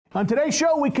On today's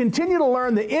show, we continue to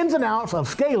learn the ins and outs of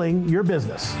scaling your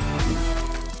business.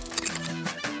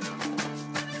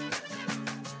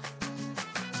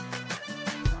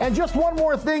 And just one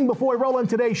more thing before we roll in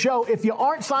today's show. If you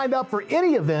aren't signed up for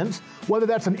any events, whether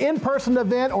that's an in-person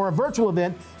event or a virtual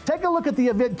event, take a look at the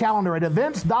event calendar at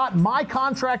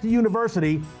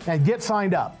events.mycontractoruniversity and get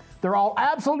signed up. They're all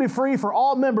absolutely free for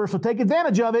all members, so take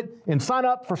advantage of it and sign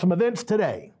up for some events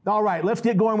today. All right, let's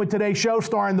get going with today's show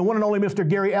starring the one and only Mr.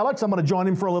 Gary Ellicks. I'm going to join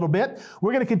him for a little bit.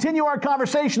 We're going to continue our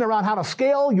conversation around how to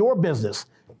scale your business.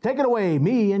 Take it away,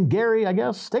 me and Gary, I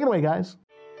guess. Take it away, guys.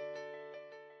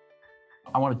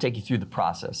 I want to take you through the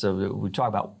process. So we talk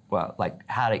about like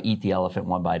how to eat the elephant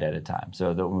one bite at a time.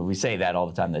 So when we say that all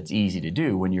the time, that's easy to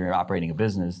do. When you're operating a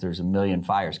business, there's a million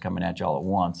fires coming at you all at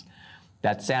once.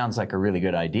 That sounds like a really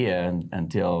good idea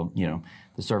until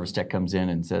the service tech comes in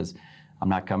and says, "I'm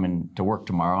not coming to work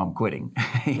tomorrow. I'm quitting."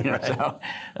 Right. So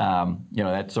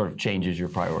that sort of changes your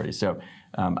priorities. So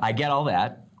I get all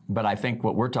that. But I think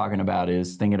what we're talking about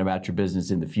is thinking about your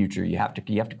business in the future. You have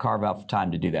to carve out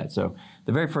time to do that. So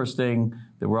the very first thing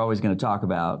that we're always going to talk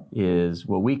about is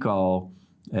what we call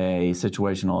a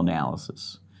situational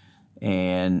analysis.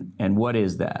 And what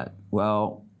is that?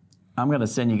 Well, I'm going to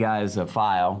send you guys a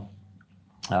file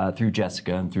through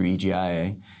Jessica and through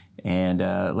EGIA, and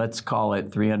let's call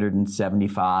it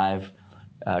 375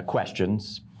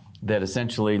 questions that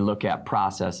essentially look at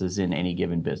processes in any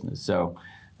given business. So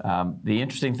the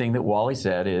interesting thing that Wally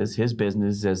said is his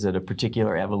business is at a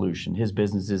particular evolution. His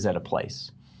business is at a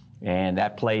place, and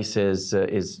that place is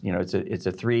it's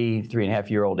a 3.5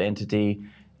 year old entity,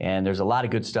 and there's a lot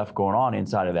of good stuff going on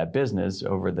inside of that business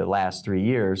over the last 3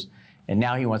 years, and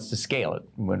now he wants to scale it.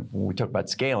 When we talk about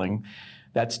scaling,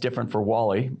 that's different for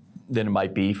Wally than it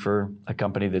might be for a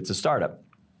company that's a startup.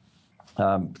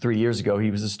 3 years ago,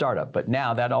 he was a startup, but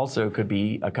now that also could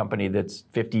be a company that's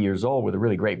 50 years old with a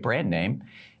really great brand name.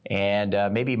 And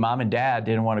maybe mom and dad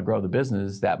didn't want to grow the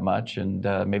business that much, and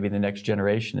maybe the next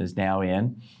generation is now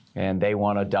in, and they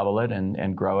want to double it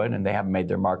and grow it, and they haven't made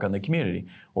their mark on the community.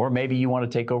 Or maybe you want to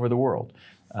take over the world.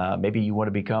 Maybe you want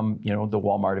to become, the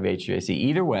Walmart of HVAC.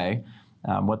 Either way,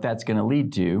 what that's going to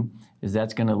lead to is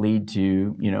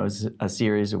a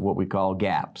series of what we call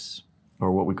gaps,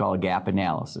 or what we call a gap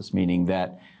analysis, meaning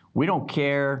that we don't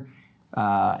care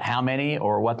how many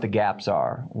or what the gaps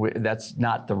are. That's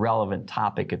not the relevant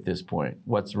topic at this point.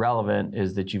 What's relevant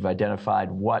is that you've identified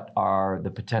what are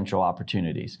the potential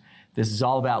opportunities. This is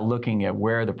all about looking at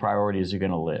where the priorities are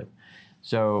going to live.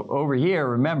 So over here,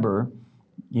 remember,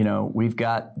 we've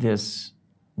got this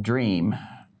dream,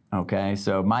 okay?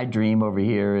 So my dream over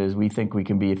here is we think we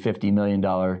can be a $50 million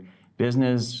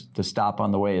business. The stop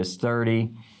on the way is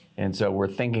 30. And so we're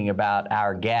thinking about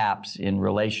our gaps in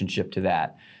relationship to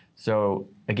that. So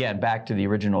again, back to the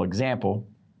original example,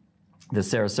 the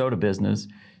Sarasota business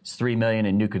is $3 million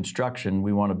in new construction.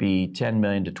 We want to be $10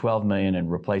 million to $12 million in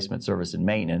replacement service and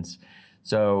maintenance.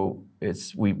 So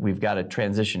we've got to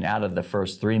transition out of the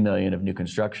first $3 million of new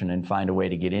construction and find a way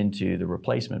to get into the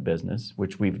replacement business,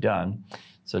 which we've done.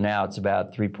 So now it's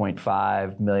about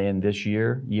 $3.5 million this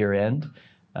year, year end,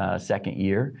 second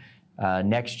year.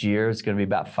 Next year it's going to be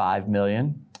about $5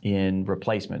 million in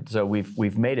replacement. So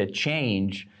we've made a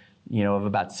change, of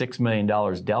about $6 million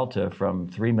delta from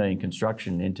 $3 million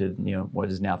construction into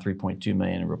what is now $3.2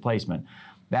 million in replacement.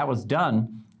 That was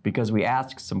done because we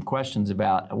asked some questions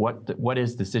about what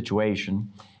is the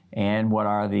situation and what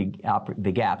are the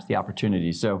gaps, the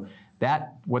opportunities. So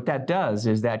what that does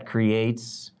is that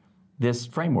creates this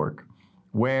framework.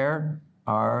 Where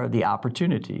are the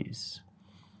opportunities?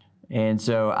 And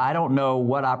so I don't know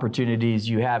what opportunities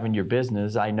you have in your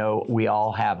business. I know we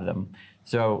all have them.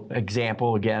 So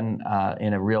example, again,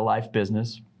 in a real life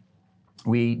business,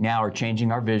 we now are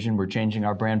changing our vision, we're changing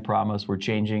our brand promise, we're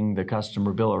changing the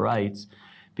customer bill of rights,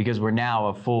 because we're now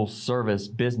a full service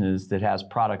business that has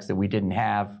products that we didn't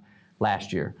have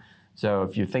last year. So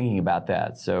if you're thinking about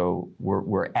that, so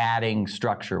we're adding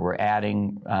structure, we're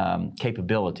adding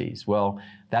capabilities. Well,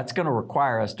 that's going to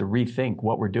require us to rethink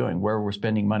what we're doing, where we're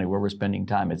spending money, where we're spending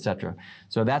time, et cetera.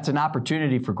 So that's an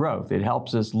opportunity for growth. It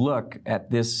helps us look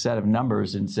at this set of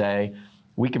numbers and say,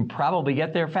 we can probably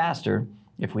get there faster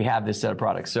if we have this set of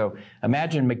products. So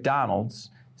imagine McDonald's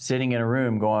sitting in a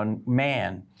room going,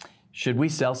 man, should we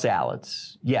sell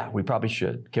salads? Yeah, we probably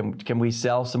should. Can we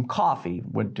sell some coffee?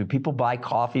 Do people buy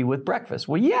coffee with breakfast?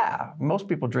 Well, yeah, most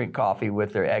people drink coffee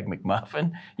with their Egg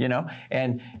McMuffin,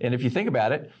 And if you think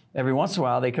about it, every once in a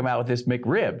while they come out with this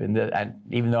McRib. And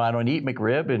even though I don't eat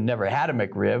McRib and never had a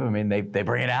McRib, I mean, they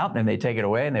bring it out and they take it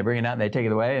away, and they bring it out and they take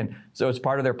it away. And so it's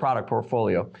part of their product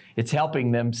portfolio. It's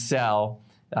helping them sell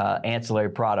ancillary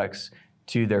products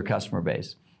to their customer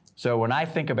base. So when I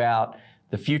think about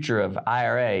the future of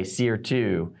IRA, SEER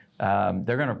 2,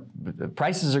 the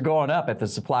prices are going up at the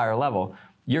supplier level.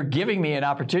 You're giving me an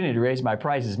opportunity to raise my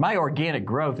prices. My organic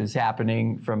growth is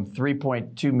happening from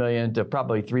 3.2 million to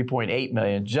probably 3.8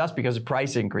 million just because of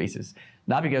price increases.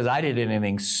 Not because I did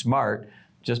anything smart,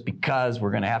 just because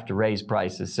we're going to have to raise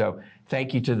prices. So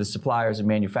thank you to the suppliers and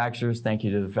manufacturers. Thank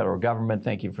you to the federal government.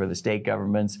 Thank you for the state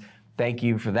governments. Thank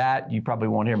you for that. You probably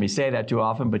won't hear me say that too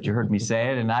often, but you heard me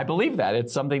say it, and I believe that.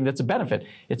 It's something that's a benefit.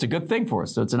 It's a good thing for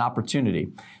us, so it's an opportunity.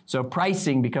 So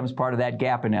pricing becomes part of that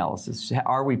gap analysis.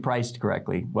 Are we priced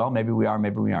correctly? Well, maybe we are,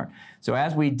 maybe we aren't. So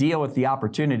as we deal with the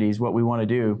opportunities, what we want to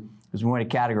do is we want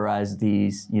to categorize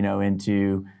these,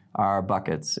 into our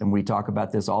buckets. And we talk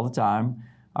about this all the time.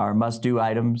 Our must-do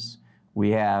items,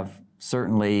 we have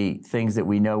certainly things that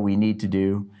we know we need to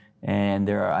do, and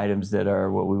there are items that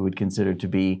are what we would consider to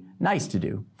be nice to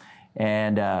do.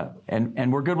 And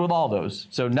we're good with all those.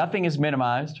 So nothing is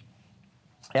minimized.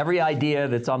 Every idea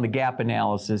that's on the gap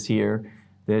analysis here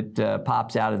that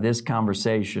pops out of this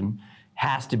conversation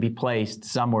has to be placed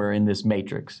somewhere in this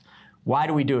matrix. Why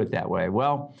do we do it that way?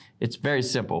 Well, it's very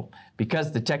simple.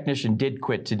 Because the technician did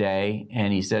quit today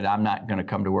and he said, I'm not going to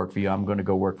come to work for you, I'm going to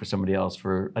go work for somebody else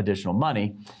for additional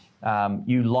money,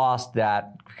 you lost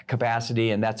that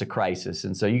capacity, and that's a crisis.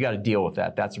 And so you got to deal with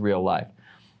that. That's real life.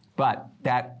 But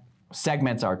that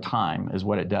segments our time is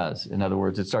what it does. In other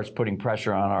words, it starts putting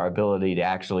pressure on our ability to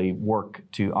actually work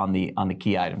on the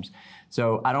key items.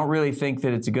 So I don't really think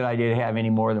that it's a good idea to have any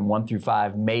more than 1 through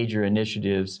 5 major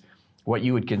initiatives, what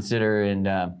you would consider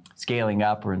in scaling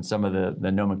up, or in some of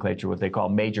the nomenclature, what they call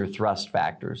major thrust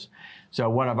factors. So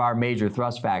one of our major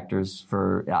thrust factors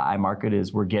for iMarket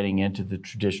is we're getting into the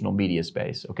traditional media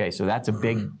space. Okay, so that's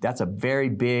a very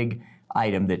big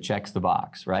item that checks the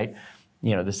box, right?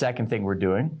 The second thing we're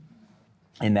doing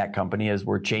in that company is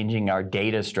we're changing our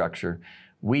data structure.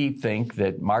 We think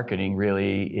that marketing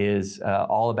really is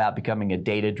all about becoming a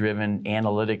data-driven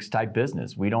analytics type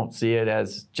business. We don't see it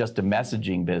as just a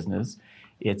messaging business.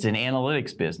 It's an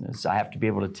analytics business. I have to be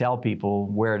able to tell people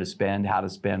where to spend, how to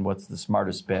spend, what's the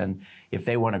smartest spend. If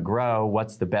they want to grow,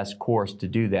 what's the best course to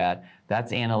do that?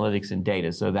 That's analytics and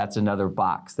data. So that's another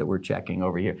box that we're checking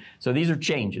over here. So these are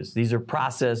changes. These are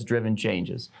process-driven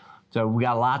changes. So we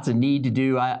got lots of need to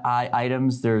do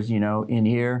items. There's, in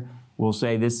here, we'll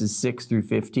say this is 6 through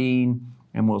 15,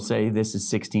 and we'll say this is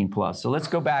 16 plus. So let's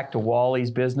go back to Wally's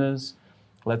business.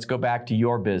 Let's go back to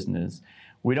your business.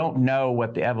 We don't know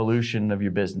what the evolution of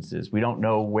your business is. We don't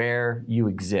know where you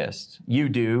exist. You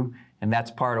do, and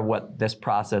that's part of what this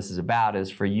process is about,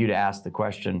 is for you to ask the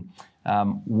question,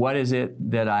 what is it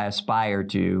that I aspire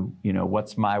to?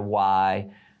 What's my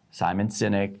why? Simon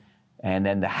Sinek. And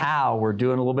then the how, we're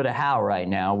doing a little bit of how right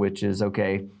now, which is,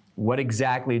 okay, what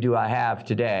exactly do I have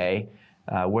today?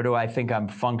 Where do I think I'm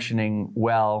functioning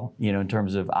well, in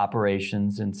terms of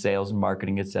operations and sales and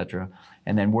marketing, et cetera?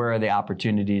 And then where are the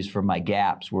opportunities for my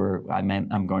gaps where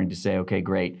I'm going to say, okay,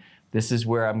 great, this is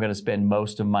where I'm going to spend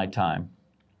most of my time.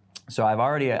 So I've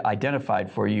already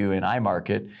identified for you in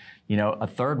iMarket, a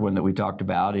third one that we talked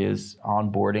about is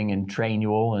onboarding and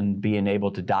trainual and being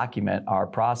able to document our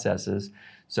processes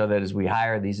so that as we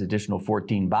hire these additional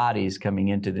 14 bodies coming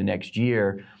into the next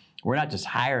year, we're not just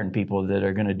hiring people that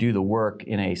are going to do the work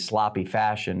in a sloppy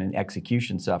fashion and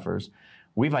execution suffers.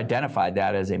 We've identified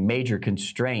that as a major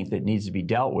constraint that needs to be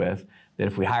dealt with, that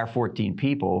if we hire 14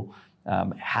 people,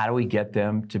 how do we get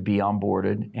them to be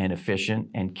onboarded and efficient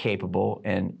and capable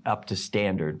and up to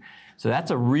standard? So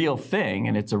that's a real thing,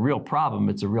 and it's a real problem.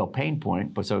 It's a real pain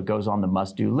point, but so it goes on the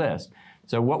must-do list.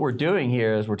 So what we're doing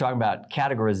here is we're talking about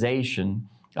categorization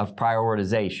of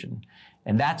prioritization.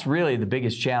 And that's really the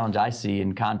biggest challenge I see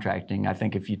in contracting. I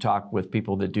think if you talk with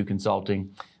people that do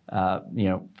consulting,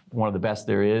 one of the best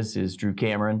there is Drew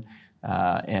Cameron.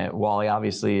 And Wally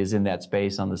obviously is in that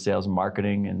space on the sales and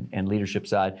marketing and leadership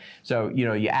side. So,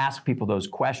 you ask people those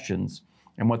questions,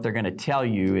 and what they're going to tell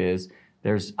you is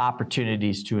there's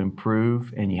opportunities to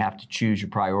improve, and you have to choose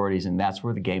your priorities, and that's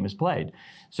where the game is played.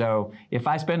 So if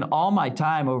I spend all my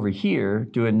time over here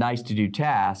doing nice to do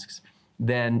tasks,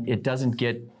 then it doesn't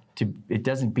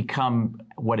become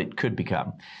what it could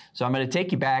become. So I'm going to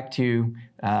take you back to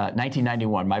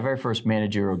 1991, my very first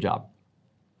managerial job.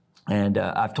 And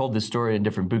I've told this story in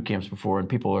different boot camps before, and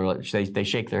people are they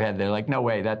shake their head. They're like, no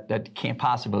way, that can't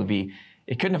possibly be.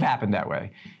 It couldn't have happened that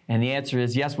way. And the answer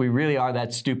is, yes, we really are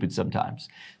that stupid sometimes.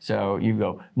 So you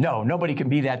go, no, nobody can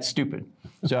be that stupid.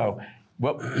 So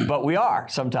But we are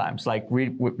sometimes. Like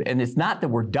and it's not that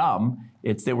we're dumb.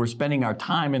 It's that we're spending our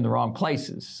time in the wrong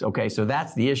places. Okay, so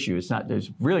that's the issue. It's not. There's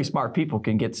really smart people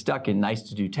can get stuck in nice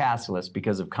to do task lists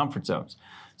because of comfort zones.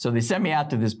 So they send me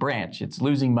out to this branch. It's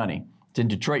losing money. It's in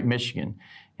Detroit, Michigan.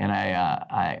 And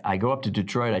I go up to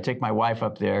Detroit. I take my wife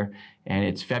up there, and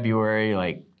it's February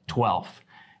like 12th.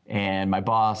 And my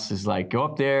boss is like, go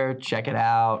up there, check it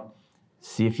out,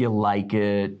 see if you like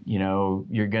it. You know,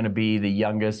 you're going to be the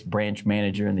youngest branch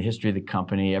manager in the history of the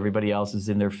company. Everybody else is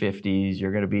in their 50s.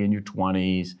 You're going to be in your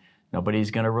 20s.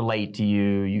 Nobody's going to relate to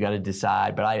you. You got to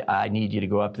decide. But I need you to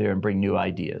go up there and bring new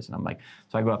ideas. And I'm like,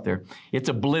 so I go up there. It's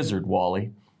a blizzard,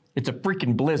 Wally. It's a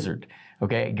freaking blizzard.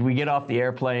 Okay, we get off the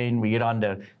airplane, we get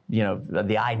onto,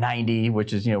 the I-90,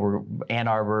 which is, where Ann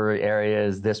Arbor area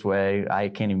is this way. I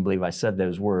can't even believe I said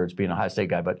those words, being a Ohio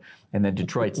State guy, and then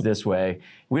Detroit's this way.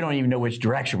 We don't even know which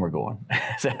direction we're going.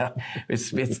 So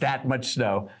it's that much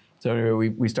snow. So anyway,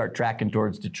 we start tracking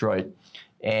towards Detroit,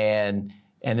 and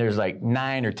there's like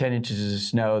 9 or 10 inches of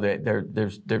snow.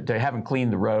 That they haven't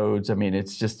cleaned the roads. I mean,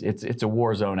 it's a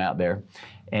war zone out there,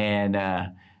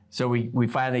 and. So we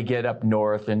finally get up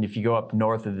north, and if you go up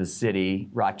north of the city,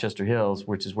 Rochester Hills,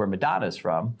 which is where Madonna's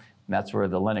from, and that's where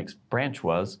the Lennox branch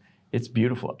was, it's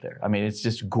beautiful up there. I mean, it's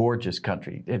just gorgeous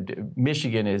country.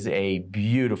 Michigan is a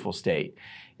beautiful state.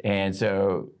 And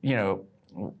so,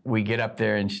 we get up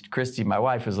there, and Christy, my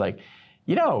wife, was like,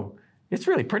 it's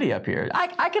really pretty up here.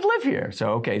 I could live here.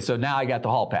 So, okay, so now I got the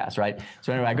hall pass, right?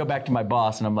 So anyway, I go back to my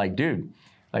boss, and I'm like, dude,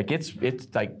 like it's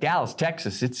like Dallas,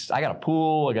 Texas. I got a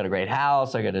pool. I got a great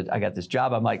house. I got this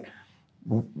job. I'm like,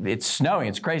 it's snowing.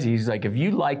 It's crazy. He's like, if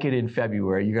you like it in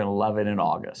February, you're gonna love it in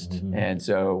August. Mm-hmm. And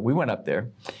so we went up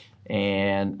there,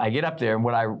 and I get up there, and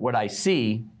what I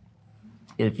see,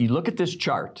 if you look at this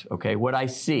chart, okay, what I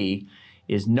see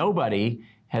is nobody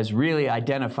has really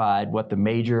identified what the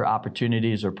major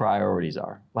opportunities or priorities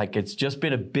are. Like, it's just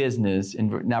been a business.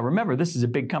 And now remember, this is a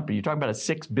big company. You're talking about a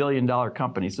 $6 billion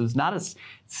company. So it's not a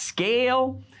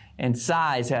scale, and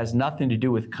size has nothing to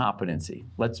do with competency.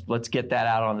 Let's get that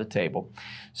out on the table.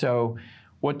 So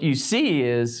what you see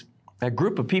is a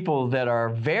group of people that are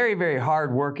very, very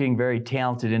hardworking, very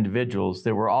talented individuals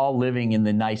that were all living in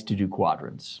the nice to do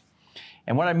quadrants.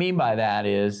 And what I mean by that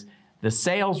is, the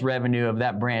sales revenue of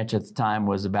that branch at the time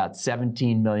was about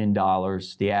 $17 million.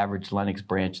 The average Lennox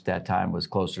branch at that time was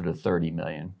closer to $30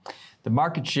 million. The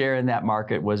market share in that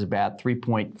market was about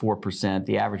 3.4%.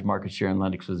 The average market share in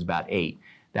Lennox was about 8%.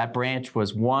 That branch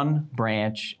was one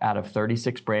branch out of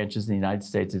 36 branches in the United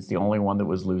States. It's the only one that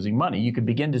was losing money. You could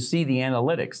begin to see the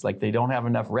analytics, like they don't have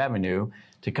enough revenue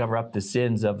to cover up the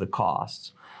sins of the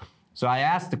costs. So I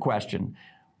asked the question,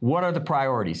 what are the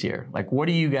priorities here? Like, what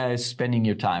are you guys spending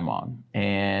your time on?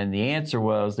 And the answer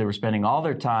was they were spending all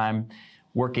their time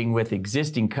working with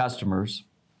existing customers,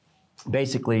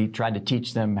 basically trying to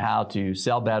teach them how to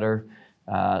sell better,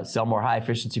 sell more high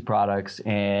efficiency products,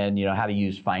 and how to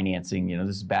use financing.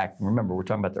 This is back, remember, we're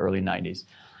talking about the early 90s.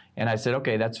 And I said,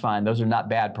 okay, that's fine. Those are not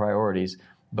bad priorities.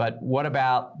 But what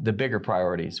about the bigger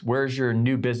priorities? Where's your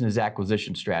new business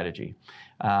acquisition strategy?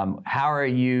 How are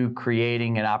you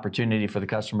creating an opportunity for the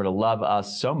customer to love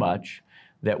us so much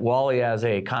that Wally, as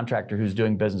a contractor who's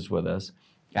doing business with us,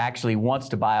 actually wants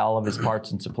to buy all of his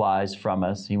parts and supplies from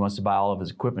us. He wants to buy all of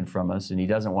his equipment from us, and he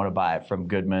doesn't want to buy it from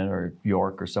Goodman or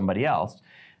York or somebody else,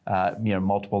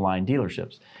 multiple line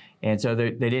dealerships. And so they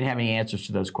didn't have any answers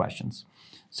to those questions.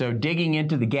 So digging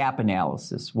into the gap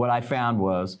analysis, what I found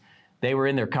was they were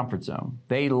in their comfort zone.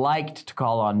 They liked to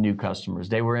call on new customers.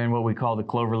 They were in what we call the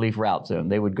cloverleaf route zone.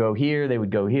 They would go here, they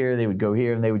would go here, they would go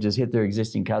here, and they would just hit their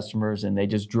existing customers, and they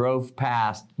just drove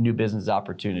past new business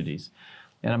opportunities.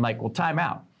 And I'm like, well, time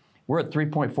out. We're at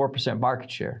 3.4% market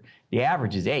share. The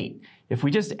average is 8. If we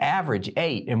just average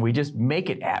 8 and we just make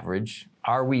it average,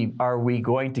 are we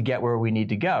going to get where we need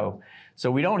to go? So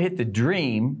we don't hit the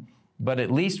dream, but at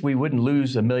least we wouldn't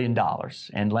lose $1 million,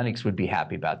 and Lennox would be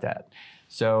happy about that.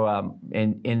 So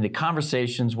in the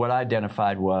conversations, what I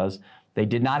identified was they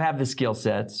did not have the skill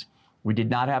sets. We did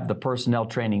not have the personnel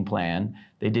training plan.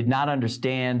 They did not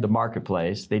understand the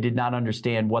marketplace. They did not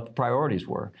understand what the priorities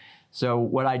were. So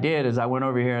what I did is I went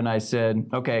over here and I said,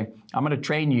 okay, I'm going to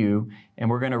train you, and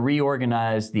we're going to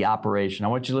reorganize the operation. I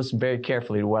want you to listen very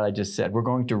carefully to what I just said. We're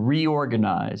going to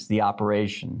reorganize the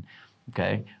operation,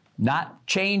 okay? Not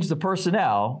change the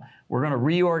personnel. We're going to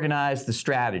reorganize the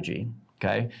strategy.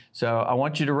 Okay, so I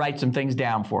want you to write some things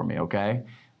down for me, okay?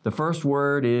 The first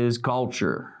word is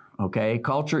culture, okay?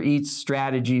 Culture eats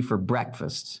strategy for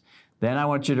breakfast. Then I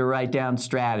want you to write down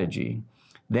strategy.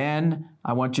 Then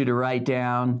I want you to write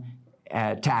down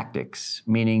tactics,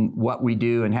 meaning what we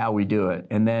do and how we do it.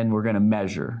 And then we're going to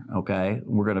measure, okay?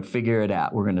 We're going to figure it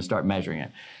out. We're going to start measuring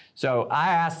it. So I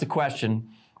asked the question,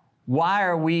 why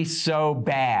are we so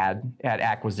bad at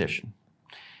acquisition?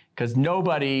 Because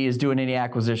nobody is doing any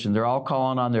acquisition. They're all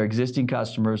calling on their existing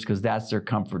customers because that's their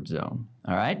comfort zone,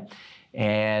 all right?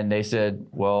 And they said,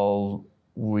 well,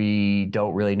 we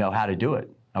don't really know how to do it.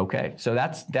 Okay, so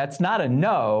that's not a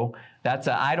no, that's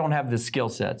a I don't have the skill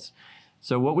sets.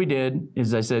 So what we did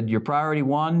is I said, your priority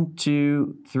 1,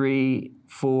 2, 3,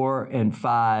 4, and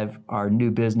 5 are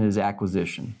new business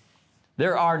acquisition.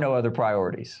 There are no other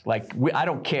priorities. Like, I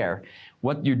don't care.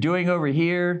 What you're doing over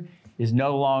here is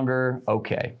no longer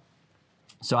okay.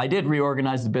 So I did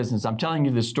reorganize the business. I'm telling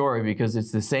you this story because it's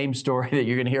the same story that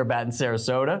you're going to hear about in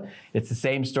Sarasota. It's the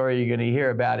same story you're going to hear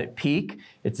about at Peak.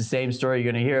 It's the same story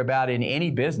you're going to hear about in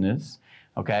any business,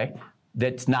 okay,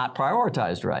 that's not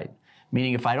prioritized right.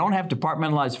 Meaning if I don't have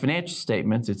departmentalized financial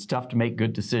statements, it's tough to make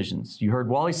good decisions. You heard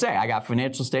Wally say, I got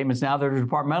financial statements now that are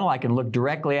departmental. I can look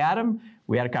directly at them.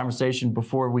 We had a conversation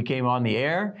before we came on the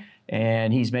air,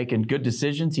 and he's making good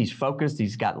decisions. He's focused.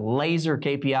 He's got laser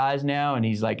KPIs now, and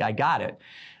he's like, I got it.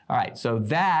 All right, so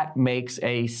that makes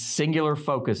a singular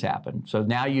focus happen. So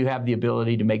now you have the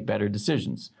ability to make better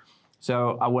decisions.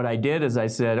 So what I did is I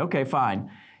said, okay,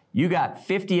 fine. You got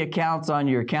 50 accounts on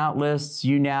your account lists.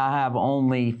 You now have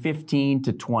only 15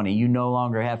 to 20. You no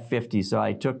longer have 50. So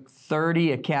I took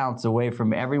 30 accounts away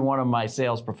from every one of my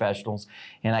sales professionals,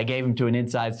 and I gave them to an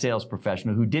inside sales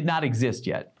professional who did not exist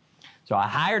yet. So I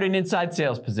hired an inside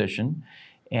sales position,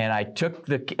 and I took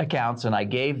the accounts and I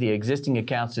gave the existing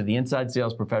accounts to the inside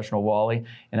sales professional, Wally,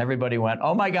 and everybody went,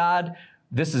 oh my God,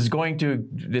 it's going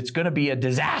to be a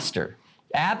disaster,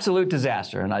 absolute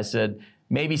disaster. And I said,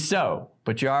 maybe so,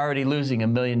 but you're already losing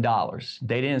 $1 million.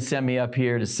 They didn't send me up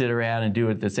here to sit around and do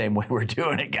it the same way we're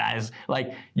doing it, guys.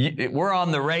 Like, we're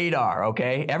on the radar,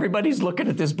 okay? Everybody's looking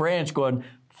at this branch going,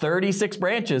 36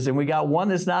 branches, and we got one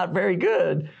that's not very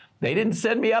good. They didn't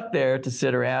send me up there to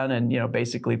sit around and,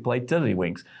 basically play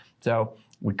tiddlywinks. So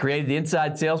we created the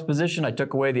inside sales position. I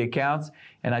took away the accounts,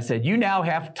 and I said, you now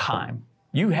have time.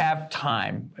 You have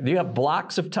time. You have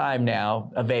blocks of time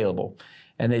now available.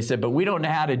 And they said, but we don't know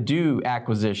how to do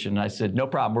acquisition. And I said, no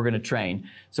problem, we're going to train.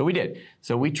 So we did.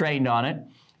 So we trained on it.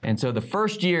 And so the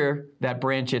first year, that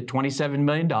branch hit $27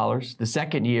 million. The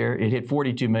second year, it hit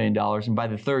 $42 million. And by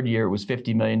the third year, it was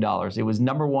 $50 million. It was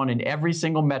number one in every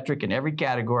single metric, in every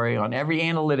category, on every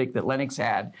analytic that Lennox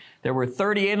had. There were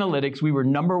 30 analytics. We were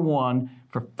number one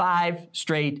for 5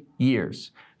 straight years.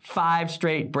 5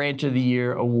 straight Branch of the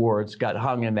Year awards got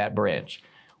hung in that branch.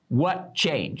 What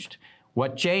changed?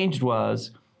 What changed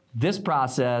was this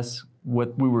process,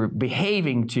 what we were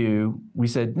behaving to, we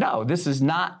said, no, this is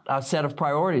not a set of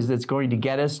priorities that's going to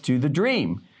get us to the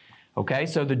dream. Okay,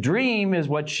 so the dream is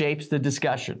what shapes the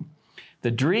discussion.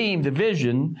 The dream, the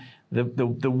vision, the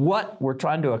what we're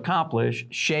trying to accomplish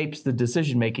shapes the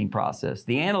decision-making process.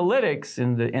 The analytics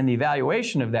and the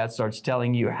evaluation of that starts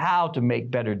telling you how to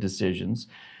make better decisions.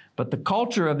 But the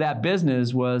culture of that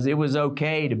business was it was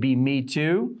okay to be me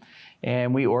too.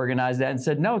 And we organized that and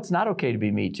said, no, it's not okay to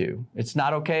be me too. It's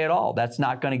not okay at all. That's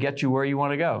not going to get you where you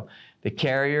want to go. The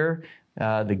Carrier,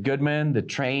 the Goodman, the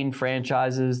Train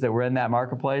franchises that were in that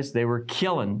marketplace, they were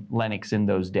killing Lennox in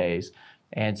those days.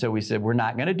 And so we said, we're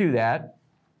not going to do that.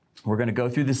 We're going to go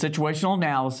through the situational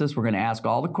analysis. We're going to ask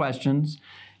all the questions.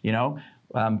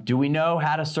 Do we know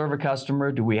how to serve a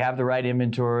customer? Do we have the right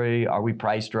inventory? Are we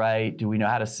priced right? Do we know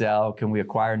how to sell? Can we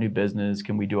acquire new business?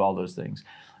 Can we do all those things?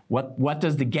 What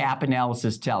does the gap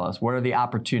analysis tell us? What are the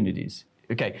opportunities?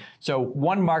 Okay, so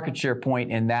one market share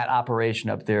point in that operation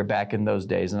up there back in those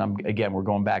days, and we're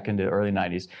going back into the early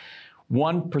 90s,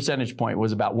 1 percentage point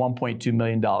was about $1.2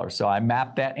 million. So I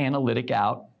mapped that analytic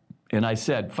out, and I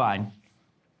said, fine,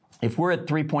 if we're at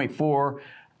 3.4,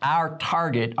 our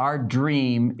target, our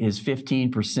dream is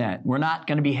 15%. We're not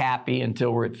going to be happy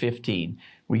until we're at 15.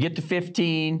 We get to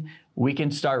 15, we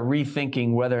can start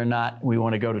rethinking whether or not we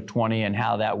want to go to 20 and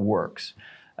how that works.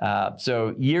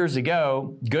 So years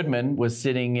ago, Goodman was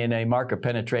sitting in a market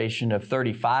penetration of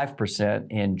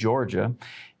 35% in Georgia.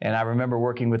 And I remember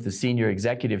working with the senior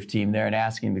executive team there and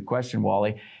asking the question,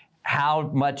 Wally, how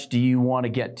much do you want to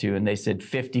get to? And they said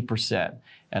 50%.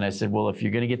 And I said, well, if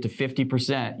you're going to get to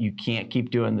 50%, you can't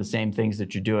keep doing the same things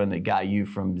that you're doing that got you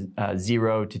from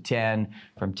 0 to 10,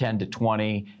 from 10 to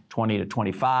 20, 20 to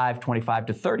 25, 25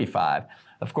 to 35.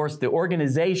 Of course, the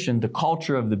organization, the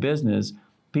culture of the business,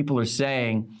 people are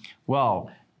saying, well,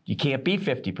 you can't be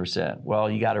 50%. Well,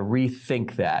 you got to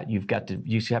rethink that. You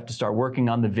have to start working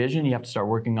on the vision. You have to start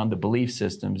working on the belief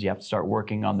systems. You have to start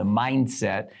working on the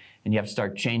mindset. and you have to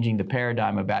start changing the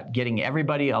paradigm about getting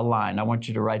everybody aligned. I want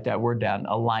you to write that word down,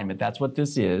 alignment. That's what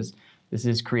this is. This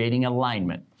is creating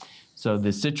alignment. So the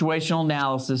situational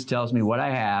analysis tells me what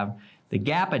I have. The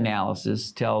gap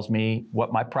analysis tells me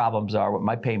what my problems are, what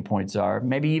my pain points are,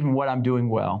 maybe even what I'm doing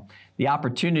well. The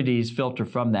opportunities filter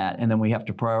from that, and then we have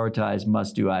to prioritize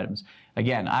must-do items.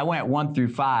 Again, I went 1 through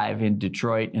 5 in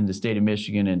Detroit, in the state of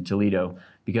Michigan, and Toledo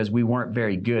because we weren't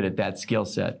very good at that skill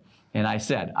set. And I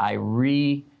said, I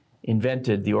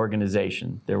reinvented the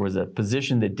organization. There was a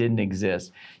position that didn't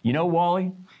exist. You know,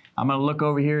 Wally, I'm going to look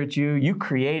over here at you. You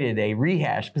created a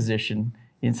rehash position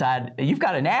inside. You've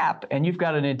got an app and you've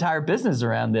got an entire business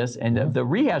around this, and the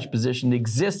rehash position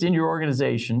exists in your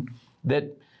organization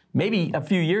that maybe a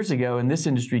few years ago in this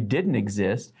industry didn't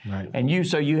exist. Right. And you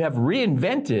have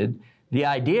reinvented the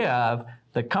idea of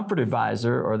the comfort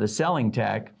advisor or the selling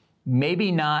tech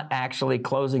maybe not actually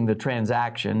closing the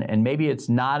transaction, and maybe it's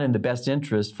not in the best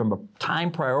interest from a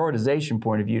time prioritization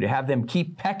point of view to have them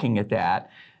keep pecking at that.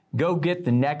 Go get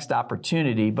the next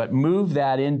opportunity, but move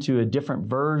that into a different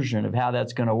version of how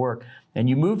that's going to work. And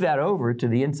you move that over to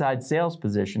the inside sales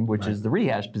position, which is the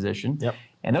rehash position. Yep.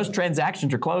 And those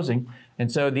transactions are closing.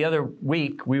 And so the other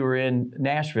week we were in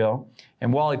Nashville,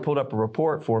 and Wally pulled up a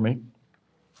report for me,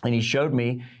 and he showed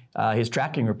me his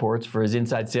tracking reports for his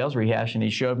inside sales rehash, and he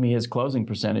showed me his closing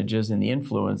percentages and the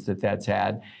influence that that's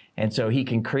had. And so he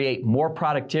can create more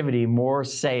productivity, more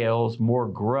sales, more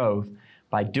growth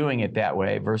by doing it that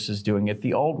way versus doing it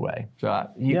the old way. So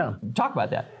talk about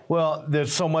that. Well,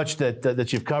 there's so much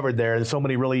that you've covered there, and so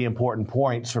many really important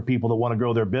points for people that want to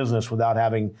grow their business without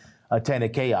having a ton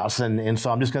of chaos. And so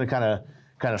I'm just going to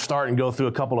kind of start and go through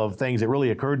a couple of things that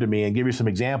really occurred to me and give you some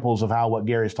examples of how what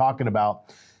Gary's talking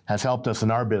about has helped us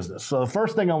in our business. So the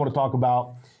first thing I want to talk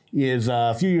about is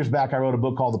a few years back I wrote a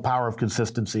book called The Power of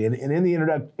Consistency. And in the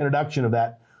introduction of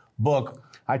that book,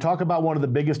 I talk about one of the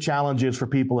biggest challenges for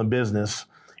people in business.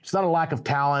 It's not a lack of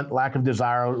talent, lack of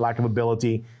desire, lack of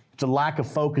ability. It's a lack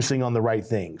of focusing on the right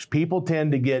things. People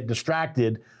tend to get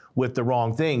distracted with the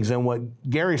wrong things. And what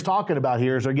Gary's talking about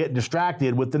here is they're getting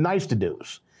distracted with the nice to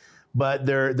do's, but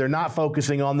they're not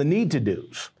focusing on the need to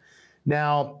do's.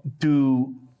 Now,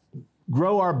 to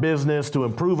grow our business, to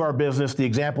improve our business, the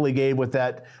example he gave with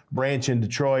that branch in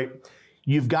Detroit,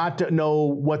 you've got to know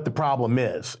what the problem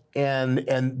is. And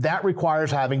that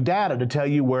requires having data to tell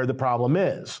you where the problem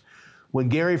is. When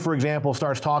Gary, for example,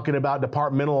 starts talking about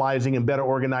departmentalizing and better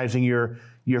organizing your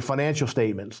financial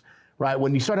statements, right?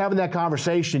 When you start having that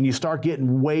conversation, you start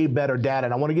getting way better data.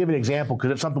 And I want to give you an example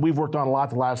because it's something we've worked on a lot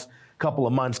the last couple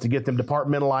of months to get them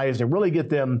departmentalized and really get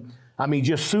them,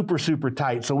 just super, super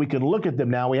tight so we can look at them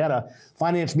now. We had a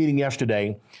finance meeting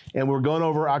yesterday, and we're going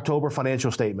over October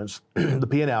financial statements, the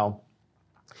P&L.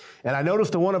 And I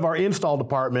noticed in one of our install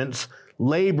departments,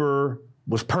 labor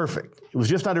was perfect. It was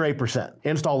just under 8%,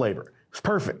 install labor. It's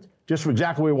perfect, just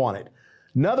exactly what we wanted.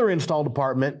 Another install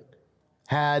department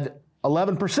had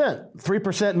 11%,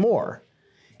 3% more.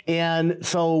 And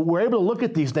so we're able to look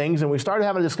at these things, and we started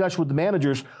having a discussion with the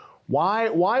managers.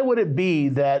 Why would it be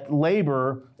that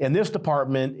labor in this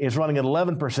department is running at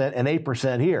 11% and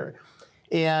 8% here?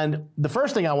 And the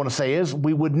first thing I want to say is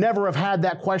we would never have had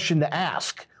that question to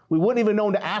ask. We wouldn't even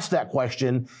known to ask that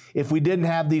question if we didn't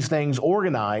have these things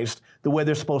organized the way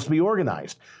they're supposed to be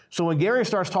organized. So when Gary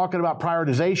starts talking about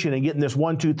prioritization and getting this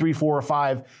 1, 2, 3, 4, or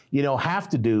 5, have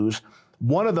to do's,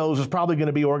 one of those is probably going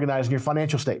to be organizing your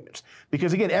financial statements.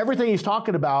 Because again, everything he's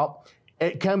talking about,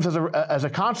 it comes as a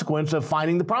consequence of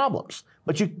finding the problems.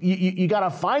 But you got to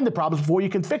find the problems before you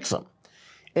can fix them.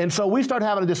 And so we started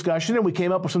having a discussion, and we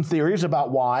came up with some theories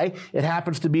about why. It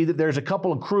happens to be that there's a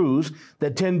couple of crews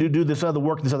that tend to do this other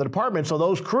work in this other department. So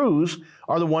those crews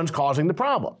are the ones causing the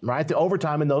problem, right? The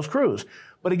overtime in those crews.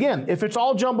 But again, if it's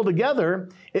all jumbled together,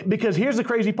 because here's the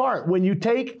crazy part. When you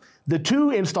take the two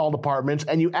install departments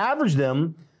and you average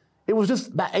them, it was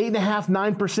just about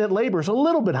 8.5%, 9% labor. It's a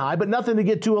little bit high, but nothing to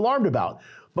get too alarmed about.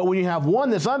 But when you have one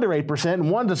that's under 8% and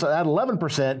one that's at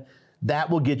 11%, that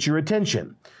will get your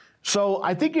attention. So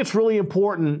I think it's really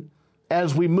important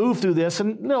as we move through this,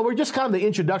 and we're just kind of the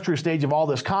introductory stage of all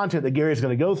this content that Gary's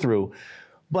going to go through.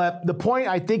 But the point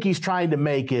I think he's trying to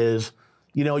make is,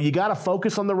 you got to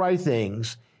focus on the right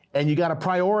things, and you got to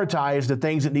prioritize the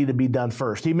things that need to be done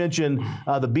first. He mentioned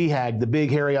the BHAG, the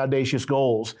Big, Hairy, Audacious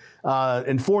Goals.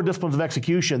 In 4 disciplines of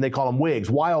execution, they call them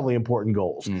WIGs, wildly important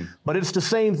goals. But it's the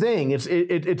same thing.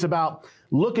 It's about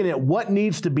looking at what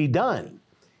needs to be done.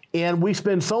 And we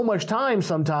spend so much time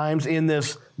sometimes in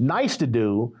this nice to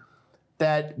do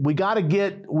that we got to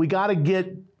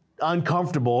get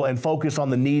uncomfortable and focus on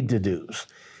the need to do's.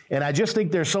 And I just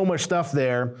think there's so much stuff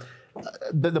there.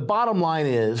 The bottom line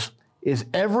is is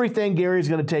everything Gary's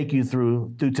going to take you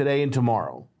through today and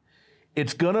tomorrow.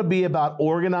 It's going to be about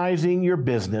organizing your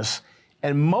business,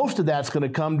 and most of that's going to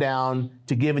come down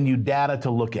to giving you data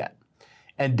to look at.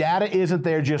 And data isn't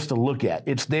there just to look at.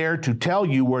 It's there to tell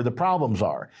you where the problems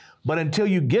are. But until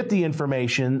you get the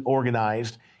information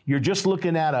organized, you're just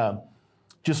looking at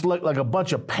like a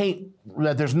bunch of paint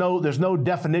that there's no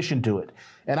definition to it.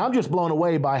 And I'm just blown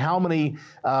away by how many,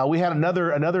 we had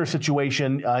another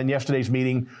situation in yesterday's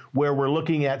meeting where we're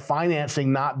looking at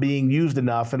financing not being used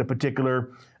enough in a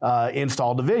particular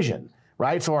install division,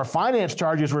 right? So our finance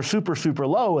charges were super, super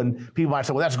low, and people might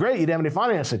say, well, that's great, you didn't have any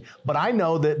financing. But I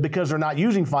know that because they're not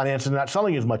using financing, they're not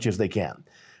selling as much as they can.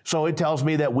 So it tells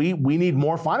me that we need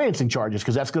more financing charges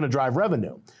because that's going to drive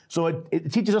revenue. So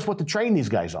it teaches us what to train these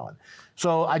guys on.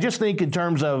 So I just think in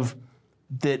terms of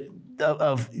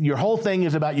your whole thing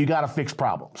is about you got to fix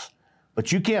problems.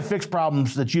 But you can't fix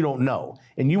problems that you don't know.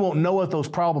 And you won't know what those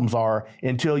problems are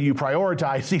until you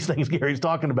prioritize these things Gary's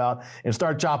talking about and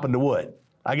start chopping the wood.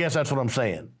 I guess that's what I'm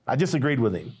saying. I disagreed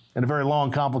with him in a very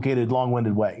long, complicated,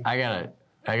 long-winded way. I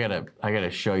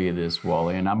gotta show you this,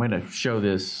 Wally, and I'm gonna show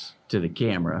this to the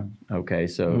camera. Okay,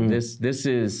 so this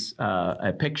is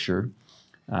a picture,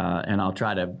 and I'll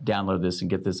try to download this and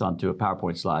get this onto a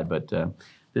PowerPoint slide. But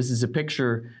this is a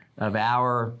picture of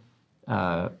our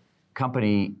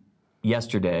company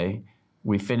yesterday.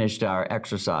 We finished our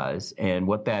exercise, and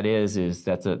what that is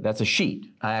that's a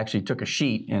sheet. I actually took a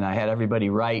sheet and I had everybody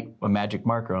write a magic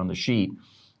marker on the sheet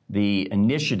the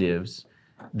initiatives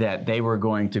that they were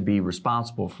going to be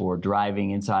responsible for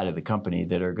driving inside of the company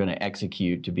that are going to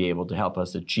execute to be able to help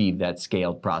us achieve that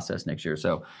scaled process next year.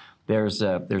 So there's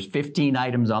 15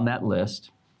 items on that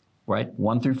list, right?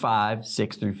 1 through 5,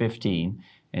 6 through 15.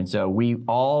 And so we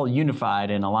all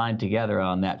unified and aligned together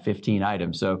on that 15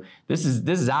 items. So this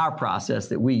is our process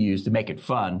that we use to make it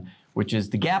fun, which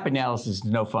is the gap analysis is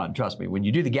no fun. Trust me. When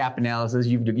you do the gap analysis,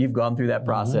 you've gone through that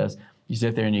process. Mm-hmm. You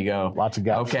sit there and you go, lots of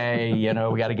gaps. Okay,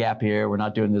 we got a gap here. We're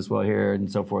not doing this well here, and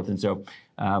so forth. And so,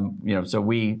 so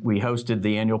we hosted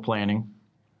the annual planning,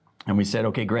 and we said,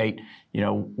 okay, great.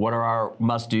 What are our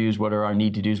must-dos? What are our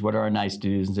need-to-dos? What are our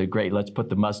nice-to-dos? And said, great, let's put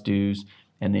the must-dos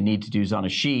and the need-to-dos on a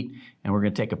sheet, and we're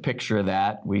going to take a picture of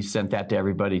that. We sent that to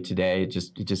everybody today. It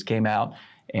just came out,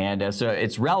 and so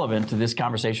it's relevant to this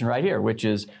conversation right here, which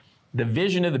is the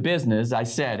vision of the business, I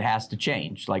said, has to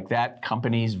change. Like that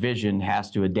company's vision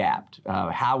has to adapt.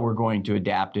 How we're going to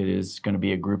adapt it is going to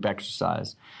be a group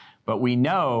exercise. But we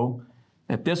know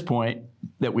at this point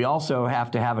that we also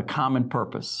have to have a common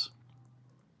purpose.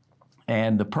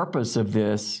 And the purpose of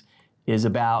this is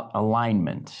about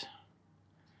alignment.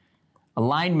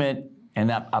 Alignment, and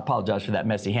I apologize for that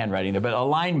messy handwriting there, but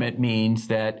alignment means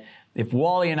that if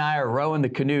Wally and I are rowing the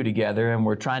canoe together and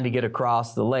we're trying to get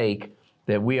across the lake,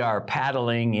 that we are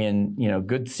paddling in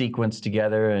good sequence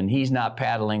together, and he's not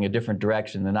paddling a different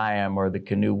direction than I am, or the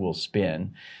canoe will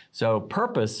spin. So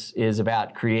purpose is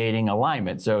about creating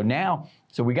alignment. So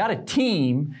we got a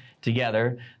team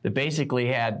together that basically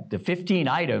had the 15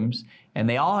 items, and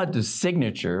they all had the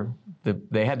signature.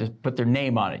 They had to put their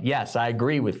name on it. Yes, I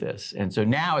agree with this. And so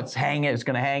now it's going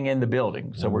to hang in the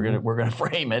building. So we're gonna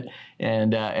frame it,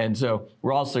 and so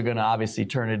we're also going to obviously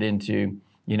turn it into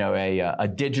a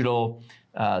digital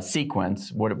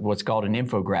sequence, what's called an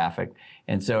infographic.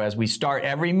 And so as we start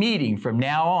every meeting from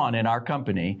now on in our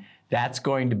company, that's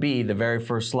going to be the very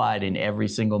first slide in every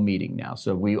single meeting now.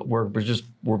 So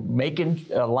we're making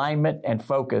alignment and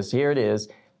focus. Here it is.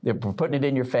 We're putting it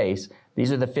in your face.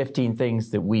 These are the 15 things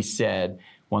that we said,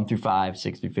 1 through 5,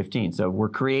 6 through 15. So we're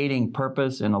creating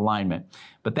purpose and alignment.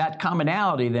 But that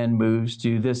commonality then moves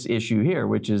to this issue here,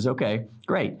 which is, okay,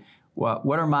 great. Well,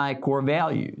 what are my core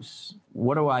values?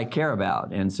 What do I care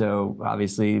about? And so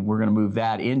obviously we're going to move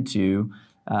that into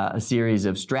a series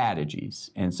of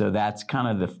strategies. And so that's kind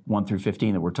of the 1 through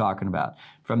 15 that we're talking about.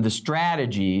 From the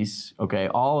strategies, okay,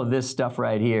 all of this stuff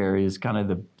right here is kind of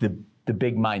the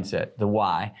big mindset, the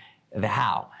why, the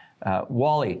how.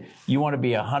 Wally, you want to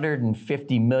be a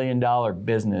 $150 million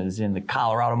business in the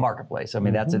Colorado marketplace. I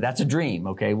mean, that's a dream,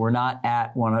 okay? We're not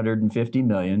at 150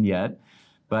 million yet,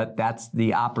 but that's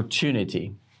the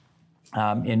opportunity.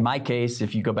 In my case,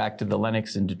 if you go back to the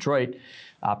Lennox in Detroit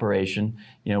operation,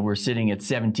 we're sitting at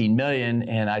 17 million,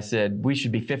 and I said we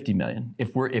should be 50 million.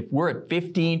 If we're at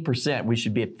 15%, we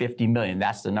should be at 50 million.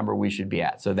 That's the number we should be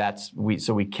at. So we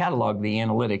cataloged the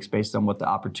analytics based on what the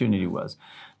opportunity was.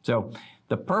 So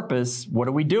the purpose, what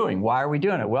are we doing? Why are we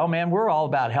doing it? Well, man, we're all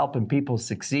about helping people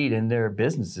succeed in their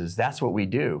businesses. That's what we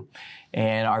do.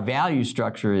 And our value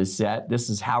structure is set. This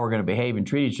is how we're going to behave and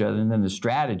treat each other. And then the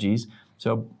strategies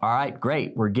So, all right,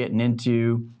 great. We're getting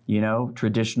into,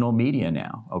 traditional media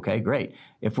now. Okay, great.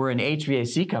 If we're an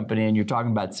HVAC company and you're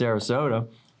talking about Sarasota,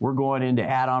 we're going into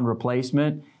add-on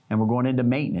replacement and we're going into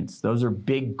maintenance. Those are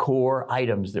big core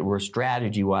items that we're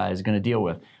strategy-wise going to deal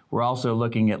with. We're also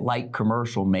looking at light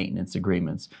commercial maintenance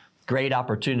agreements. Great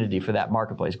opportunity for that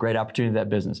marketplace, great opportunity for that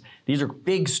business. These are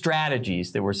big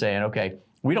strategies that we're saying, okay,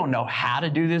 we don't know how to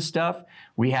do this stuff.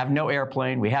 We have no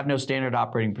airplane. We have no standard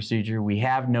operating procedure. We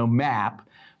have no map,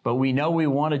 but we know we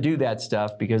want to do that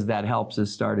stuff because that helps us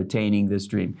start attaining this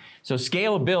dream. So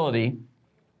scalability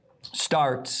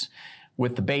starts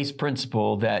with the base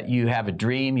principle that you have a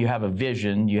dream, you have a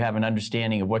vision, you have an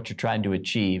understanding of what you're trying to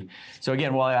achieve. So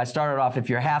again, while I started off, if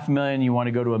you're $500,000, you want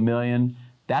to go to $1 million,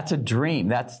 that's a dream.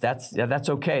 That's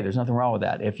okay. There's nothing wrong with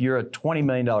that. If you're a $20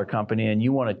 million company and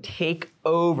you want to take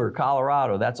over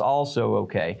Colorado, that's also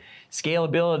okay.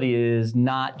 Scalability is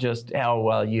not just,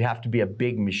 you have to be a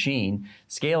big machine.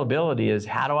 Scalability is,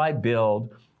 how do I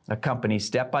build a company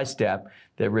step by step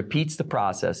that repeats the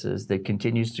processes, that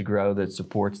continues to grow, that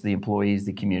supports the employees,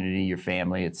 the community, your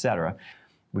family, et cetera.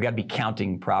 We got to be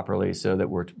counting properly so that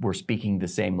we're speaking the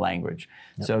same language.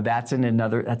 Yep. So that's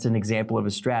an example of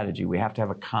a strategy. We have to have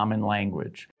a common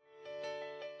language.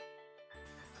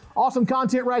 Awesome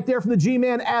content right there from the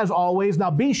G-Man, as always.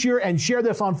 Now be sure and share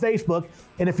this on Facebook.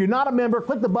 And if you're not a member,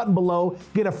 click the button below,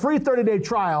 get a free 30-day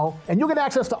trial, and you'll get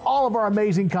access to all of our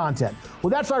amazing content.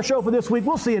 Well, that's our show for this week.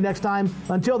 We'll see you next time.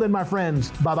 Until then, my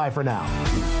friends, bye-bye for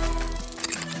now.